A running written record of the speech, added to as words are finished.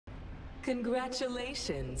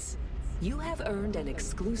Congratulations! You have earned an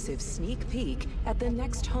exclusive sneak peek at the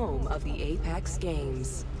next home of the Apex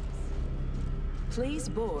Games. Please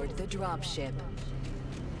board the dropship.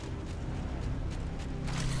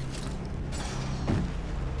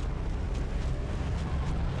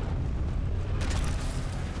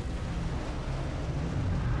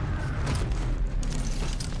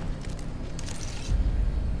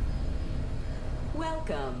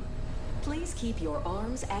 Welcome. Please keep your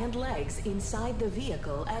arms and legs inside the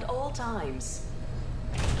vehicle at all times.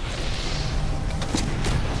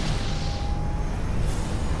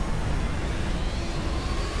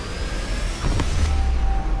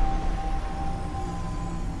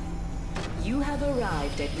 You have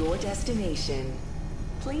arrived at your destination.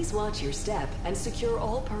 Please watch your step and secure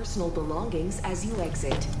all personal belongings as you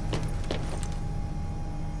exit.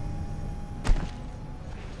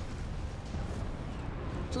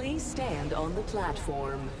 Please stand on the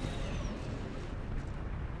platform.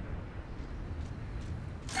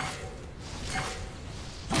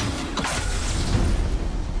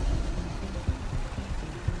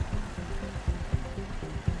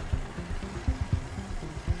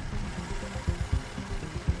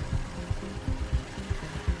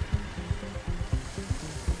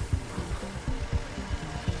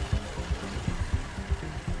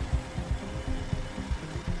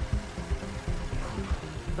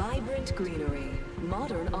 Vibrant greenery,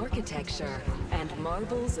 modern architecture, and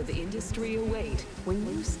marvels of industry await when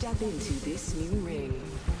you step into this new ring.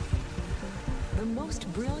 The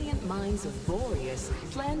most brilliant minds of Boreas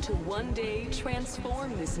plan to one day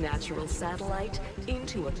transform this natural satellite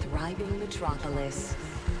into a thriving metropolis.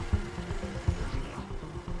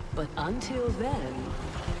 But until then,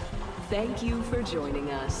 thank you for joining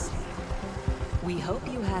us. We hope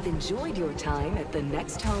you have enjoyed your time at the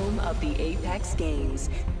next home of the Apex Games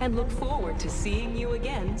and look forward to seeing you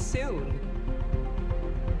again soon.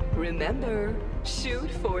 Remember, shoot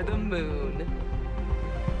for the moon.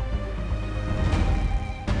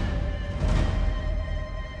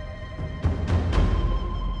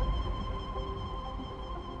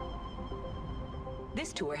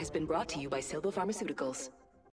 This tour has been brought to you by Silva Pharmaceuticals.